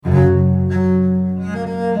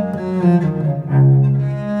Welcome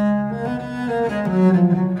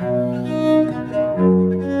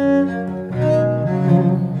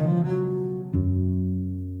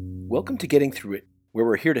to Getting Through It, where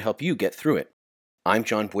we're here to help you get through it. I'm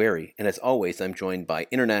John Bueri, and as always, I'm joined by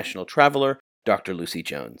international traveler, Dr. Lucy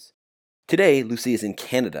Jones. Today, Lucy is in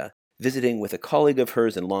Canada, visiting with a colleague of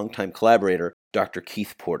hers and longtime collaborator, Dr.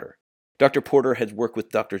 Keith Porter. Dr. Porter has worked with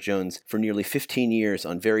Dr. Jones for nearly 15 years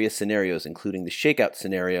on various scenarios, including the shakeout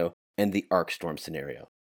scenario and the arc storm scenario.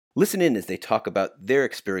 Listen in as they talk about their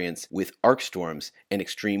experience with arc storms and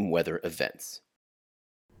extreme weather events.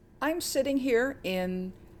 I'm sitting here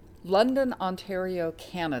in London, Ontario,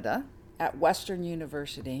 Canada, at Western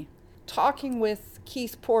University, talking with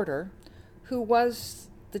Keith Porter, who was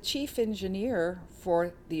the chief engineer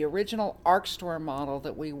for the original arc storm model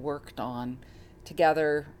that we worked on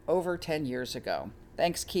together over 10 years ago.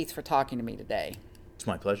 Thanks, Keith, for talking to me today. It's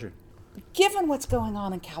my pleasure. Given what's going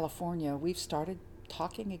on in California, we've started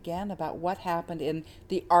talking again about what happened in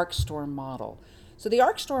the arc storm model. So the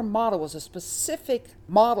arc storm model was a specific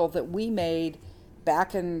model that we made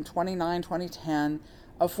back in 2010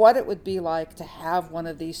 of what it would be like to have one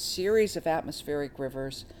of these series of atmospheric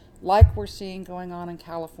rivers like we're seeing going on in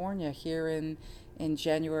California here in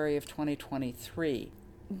January of 2023.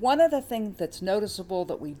 One of the things that's noticeable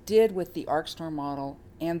that we did with the arc storm model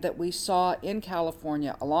and that we saw in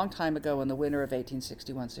California a long time ago in the winter of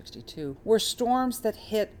 1861-62 were storms that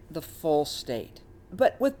hit the full state.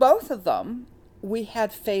 But with both of them, we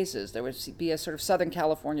had phases. There would be a sort of Southern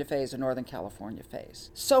California phase, a Northern California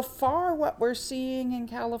phase. So far, what we're seeing in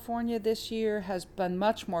California this year has been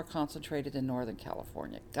much more concentrated in Northern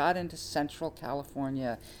California. Got into Central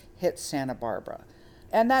California, hit Santa Barbara.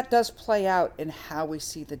 And that does play out in how we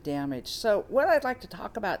see the damage. So what I'd like to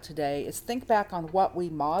talk about today is think back on what we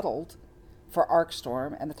modeled for arc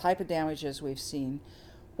storm and the type of damages we've seen,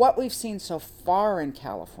 what we've seen so far in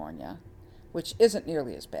California, which isn't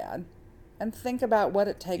nearly as bad, and think about what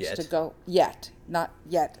it takes to go, not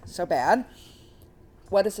yet so bad.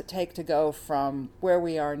 What does it take to go from where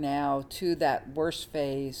we are now to that worst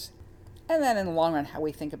phase? And then in the long run, how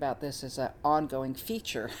we think about this as an ongoing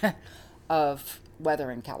feature of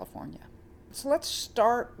weather in California. So let's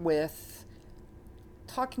start with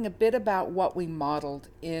talking a bit about what we modeled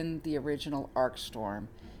in the original arc storm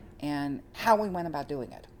and how we went about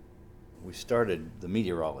doing it. The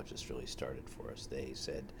meteorologists really started for us. They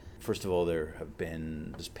said, first of all, there have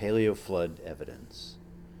been this paleo flood evidence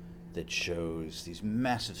that shows these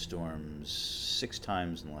massive storms 6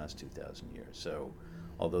 times in the last 2,000 years. So,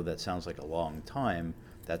 although that sounds like a long time,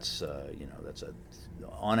 that's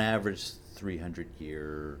on average 300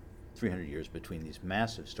 years between these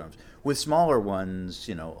massive storms, with smaller ones,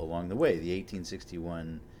 along the way. The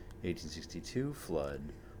 1861-1862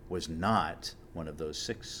 flood was not one of those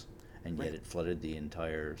 6, and yet it flooded the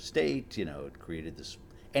entire state. It created this.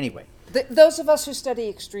 Anyway. Those of us who study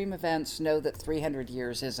extreme events know that 300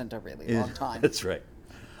 years isn't a really long time. That's right.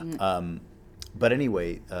 But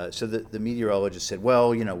anyway, so the meteorologist said,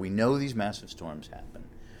 well, we know these massive storms happen.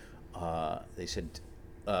 They said,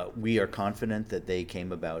 we are confident that they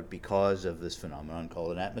came about because of this phenomenon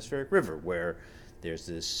called an atmospheric river, where there's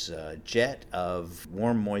this jet of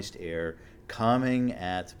warm, moist air coming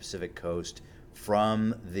at the Pacific coast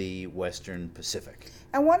from the western Pacific.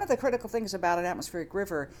 And one of the critical things about an atmospheric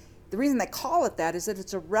river, the reason they call it that is that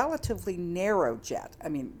it's a relatively narrow jet.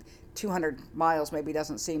 200 miles maybe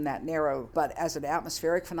doesn't seem that narrow, but as an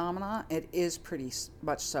atmospheric phenomenon, it is pretty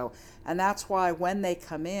much so. And that's why when they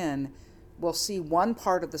come in, we'll see one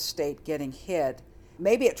part of the state getting hit.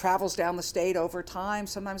 Maybe it travels down the state over time.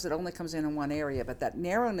 Sometimes it only comes in one area, but that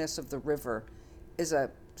narrowness of the river is a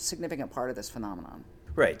significant part of this phenomenon.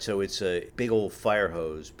 Right, so it's a big old fire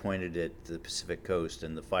hose pointed at the Pacific coast,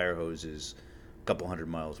 and the fire hose is a couple hundred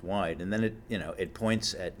miles wide, and then it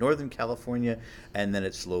points at Northern California, and then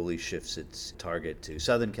it slowly shifts its target to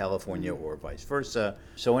Southern California or vice versa.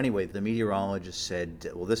 So anyway, the meteorologist said,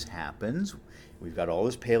 well, this happens. We've got all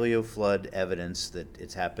this paleo flood evidence that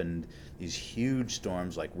it's happened, these huge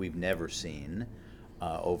storms like we've never seen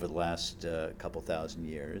over the last couple thousand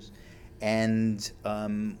years. And,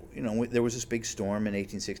 there was this big storm in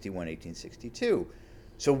 1861, 1862.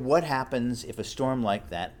 So what happens if a storm like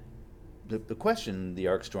that, the question the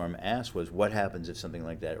arc storm asked was, what happens if something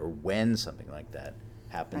like that, or when something like that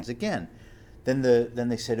happens again? Then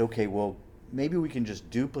they said, okay, well, maybe we can just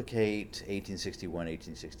duplicate 1861,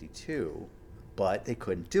 1862, but they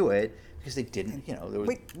couldn't do it because they didn't,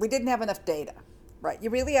 we didn't have enough data, right? You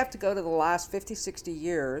really have to go to the last 50, 60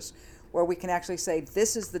 years where we can actually say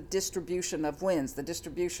this is the distribution of winds, the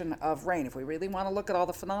distribution of rain. If we really want to look at all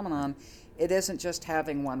the phenomenon, it isn't just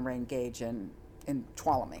having one rain gauge in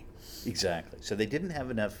Tuolumne. Exactly. So they didn't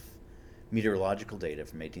have enough meteorological data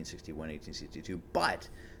from 1861, 1862, but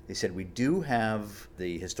they said we do have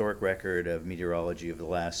the historic record of meteorology of the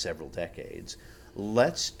last several decades.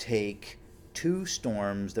 Let's take two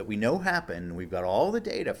storms that we know happen, we've got all the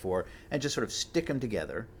data for, and just sort of stick them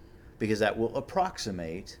together, because that will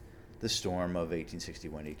approximate the storm of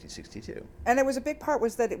 1861, 1862. And it was a big part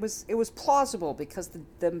was that it was plausible, because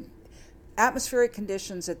the atmospheric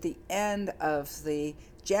conditions at the end of the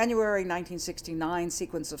January 1969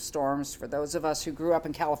 sequence of storms, for those of us who grew up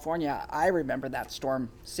in California, I remember that storm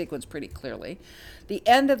sequence pretty clearly. The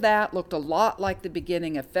end of that looked a lot like the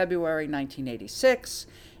beginning of February 1986,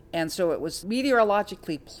 and so it was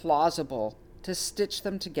meteorologically plausible to stitch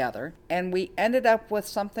them together. And we ended up with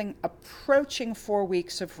something approaching 4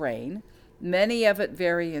 weeks of rain, many of it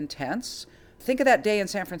very intense. Think of that day in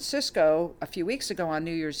San Francisco a few weeks ago on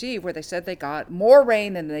New Year's Eve where they said they got more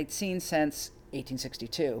rain than they'd seen since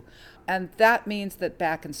 1862. And that means that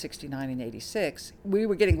back in 69 and 86, we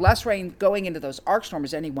were getting less rain going into those arc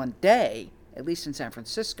storms any one day, at least in San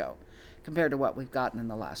Francisco, compared to what we've gotten in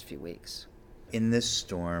the last few weeks. In this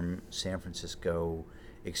storm, San Francisco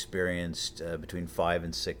experienced between 5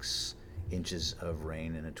 and 6 inches of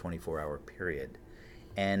rain in a 24-hour period.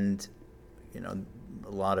 And, a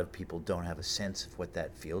lot of people don't have a sense of what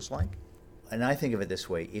that feels like. And I think of it this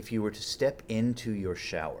way: if you were to step into your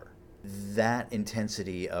shower, that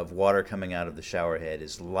intensity of water coming out of the shower head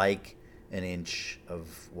is like an inch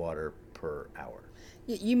of water per hour.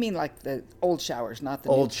 You mean like the old showers, not the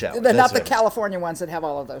old showers, not the California ones that have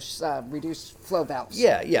all of those reduced flow valves.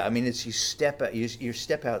 Yeah. I mean, it's you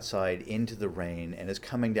step outside into the rain, and it's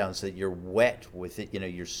coming down so that you're wet with it.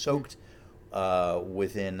 You're soaked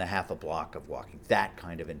within a half a block of walking. That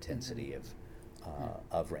kind of intensity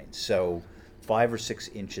of rain. So 5 or 6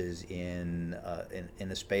 inches in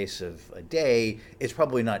a space of a day. It's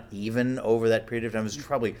probably not even over that period of time. It's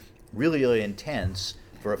probably really, really intense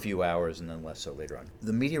for a few hours and then less so later on.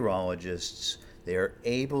 The meteorologists, they are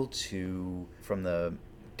able to, from the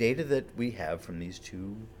data that we have from these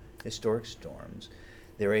two historic storms,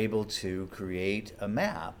 they're able to create a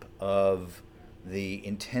map of the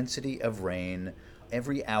intensity of rain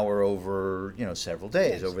every hour over, several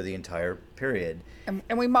days, over the entire period.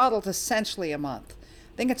 And we modeled essentially a month.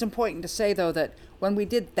 I think it's important to say, though, that when we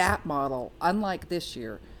did that model, unlike this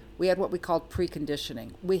year, we had what we called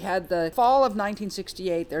preconditioning. We had the fall of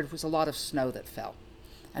 1968, there was a lot of snow that fell.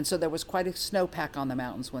 And so there was quite a snowpack on the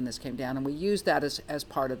mountains when this came down, and we used that as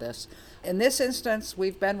part of this. In this instance,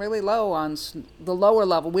 we've been really low on the lower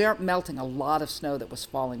level. We aren't melting a lot of snow that was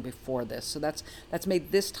falling before this. So that's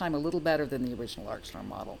made this time a little better than the original ArcStorm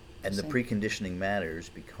model. And the preconditioning matters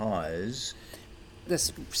because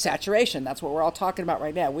this saturation, that's what we're all talking about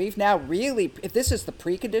right now. We've now really, if this is the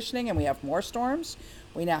preconditioning and we have more storms,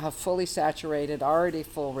 we now have fully saturated, already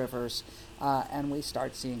full rivers, and we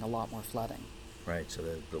start seeing a lot more flooding. Right, so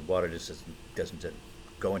the water just doesn't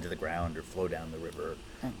go into the ground or flow down the river,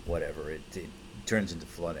 whatever. It turns into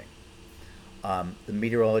flooding. The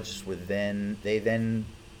meteorologists then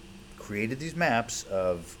created these maps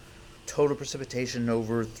of total precipitation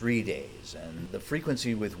over 3 days and the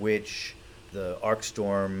frequency with which the arc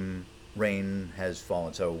storm rain has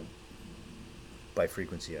fallen. So by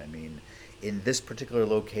frequency, I mean in this particular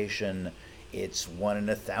location, it's 1 in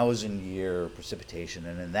 1,000 year precipitation,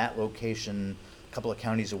 and in that location, a couple of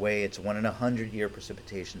counties away, it's 1 in 100 year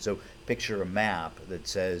precipitation. So picture a map that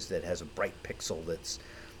has a bright pixel that's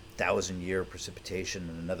 1,000 year precipitation,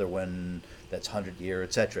 and another one that's 100 year,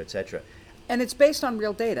 et cetera, et cetera. And it's based on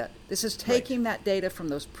real data. This is taking that data from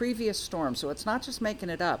those previous storms. So it's not just making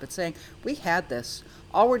it up. It's saying, we had this.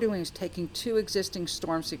 All we're doing is taking 2 existing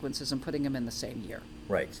storm sequences and putting them in the same year.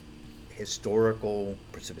 Right. Historical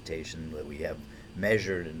precipitation that we have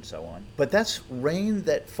measured and so on. But that's rain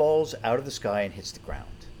that falls out of the sky and hits the ground.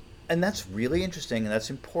 And that's really interesting and that's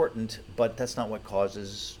important, but that's not what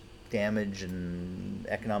causes damage and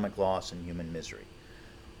economic loss and human misery.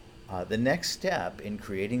 The next step in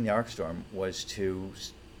creating the arc storm was to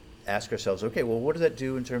ask ourselves, okay, well, what does that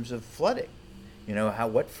do in terms of flooding?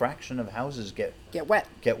 What fraction of houses get wet,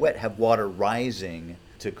 have water rising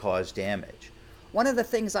to cause damage? One of the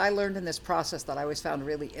things I learned in this process that I always found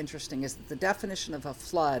really interesting is that the definition of a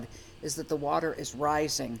flood is that the water is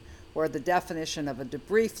rising, where the definition of a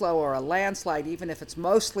debris flow or a landslide, even if it's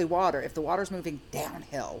mostly water, if the water's moving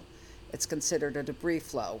downhill, it's considered a debris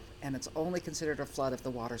flow, and it's only considered a flood if the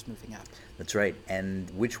water's moving up. That's right. And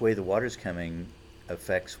which way the water's coming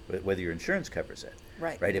affects whether your insurance covers it.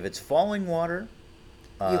 Right. If it's falling water,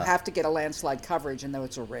 You have to get a landslide coverage, and though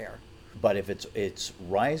it's a rare. but if it's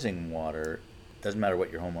rising water, doesn't matter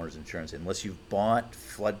what your homeowner's insurance, unless you've bought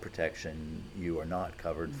flood protection, you are not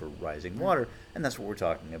covered for rising water, and that's what we're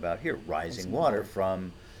talking about here. Rising water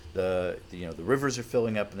from the rivers are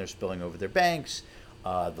filling up and they're spilling over their banks.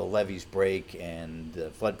 The levees break and the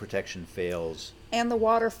flood protection fails. And the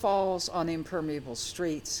water falls on impermeable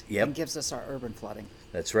streets Yep. and gives us our urban flooding.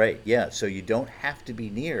 That's right. Yeah. So you don't have to be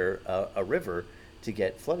near a river to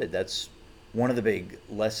get flooded. That's one of the big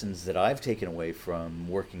lessons that I've taken away from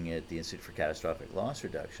working at the Institute for Catastrophic Loss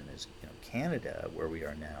Reduction is, Canada, where we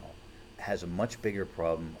are now, has a much bigger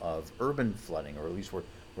problem of urban flooding, or at least we're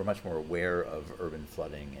much more aware of urban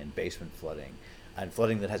flooding and basement flooding, and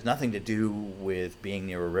flooding that has nothing to do with being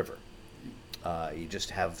near a river. You just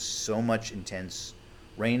have so much intense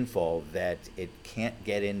rainfall that it can't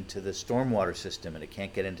get into the stormwater system and it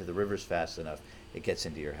can't get into the rivers fast enough. It gets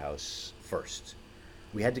into your house first.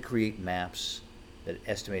 We had to create maps that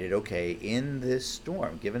estimated, okay, in this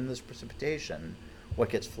storm, given this precipitation, what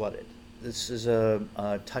gets flooded. This is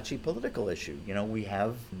a touchy political issue. We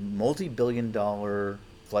have multi-billion-dollar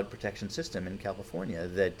flood protection system in California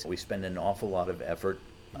that we spend an awful lot of effort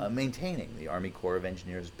maintaining. The Army Corps of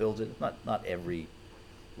Engineers builds it. Not every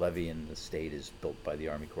levee in the state is built by the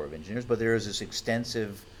Army Corps of Engineers, but there is this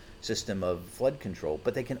extensive system of flood control,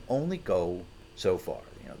 but they can only go so far.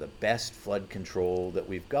 The best flood control that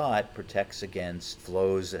we've got protects against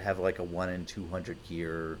flows that have like a 1 in 200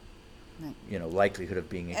 year likelihood of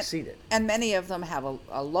being exceeded. And many of them have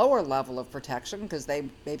a lower level of protection because they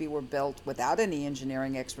maybe were built without any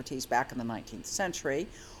engineering expertise back in the 19th century.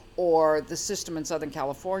 Or the system in Southern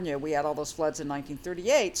California, we had all those floods in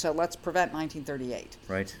 1938, so let's prevent 1938.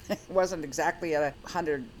 Right. It wasn't exactly a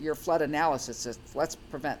 100-year flood analysis, just let's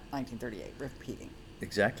prevent 1938 repeating.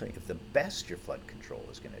 Exactly. If the best your flood control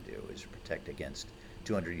is going to do is protect against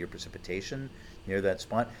 200-year precipitation near that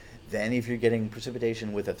spot, then if you're getting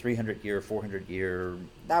precipitation with a 300-year, 400-year,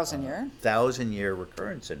 1,000-year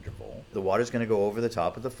recurrence interval, the water's going to go over the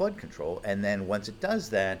top of the flood control, and then once it does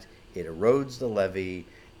that, it erodes the levee,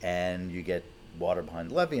 and you get water behind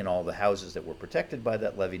the levee, and all the houses that were protected by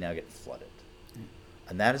that levee now get flooded.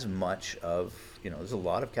 And that is much of, there's a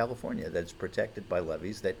lot of California that's protected by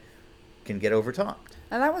levees that can get overtopped.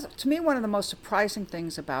 And that was, to me, one of the most surprising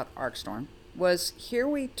things about Arcstorm was here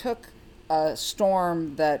we took a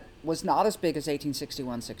storm that was not as big as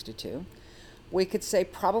 1861-62. We could say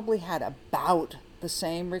probably had about the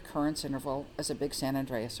same recurrence interval as a big San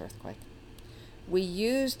Andreas earthquake. We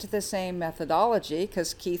used the same methodology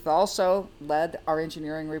because Keith also led our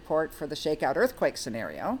engineering report for the shakeout earthquake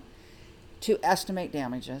scenario to estimate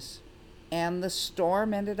damages. And the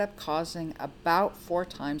storm ended up causing about 4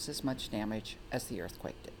 times as much damage as the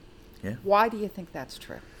earthquake did. Yeah. Why do you think that's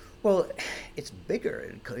true? Well, it's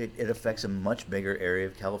bigger. It affects a much bigger area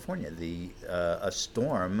of California. A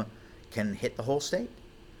storm can hit the whole state,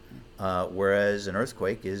 whereas an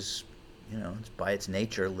earthquake is, it's by its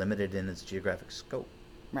nature limited in its geographic scope,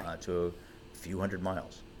 Right. to a few hundred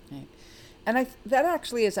miles. Right. And that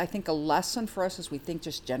actually is, I think, a lesson for us as we think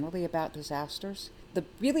just generally about disasters. The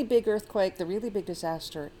really big earthquake, the really big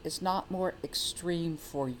disaster is not more extreme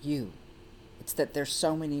for you. It's that there's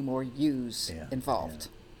so many more yous involved.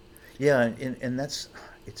 Yeah, and it's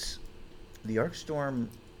the Arcstorm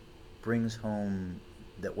brings home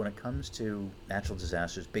that when it comes to natural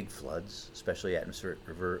disasters, big floods, especially atmospheric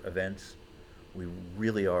river events, we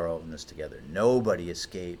really are all in this together. Nobody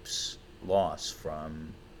escapes loss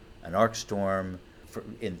from an Arcstorm.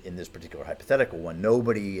 In this particular hypothetical one,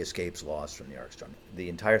 nobody escapes loss from the Arcstorm. The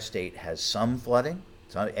entire state has some flooding.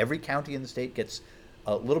 So every county in the state gets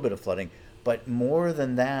a little bit of flooding, but more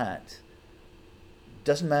than that,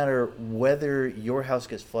 doesn't matter whether your house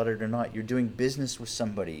gets flooded or not. You're doing business with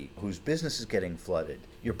somebody whose business is getting flooded.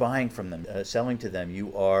 You're buying from them, selling to them.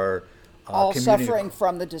 You are all suffering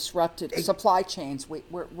from the disrupted supply chains.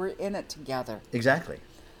 We're in it together. Exactly.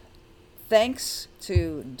 Thanks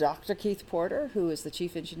to Dr. Keith Porter, who is the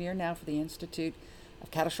chief engineer now for the Institute of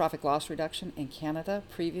Catastrophic Loss Reduction in Canada,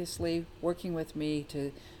 previously working with me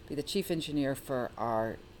to be the chief engineer for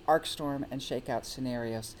our Arcstorm and shakeout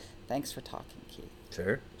scenarios. Thanks for talking, Keith.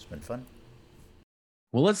 Sure, it's been fun.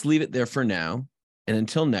 Well, let's leave it there for now. And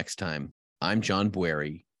until next time, I'm John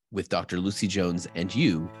Bueri with Dr. Lucy Jones and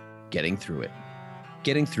you Getting Through It.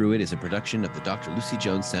 Getting Through It is a production of the Dr. Lucy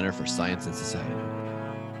Jones Center for Science and Society.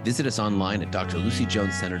 Visit us online at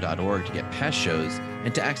drlucyjonescenter.org to get past shows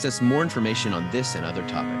and to access more information on this and other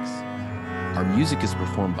topics. Our music is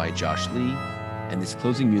performed by Josh Lee, and this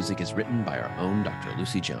closing music is written by our own Dr.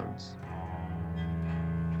 Lucy Jones.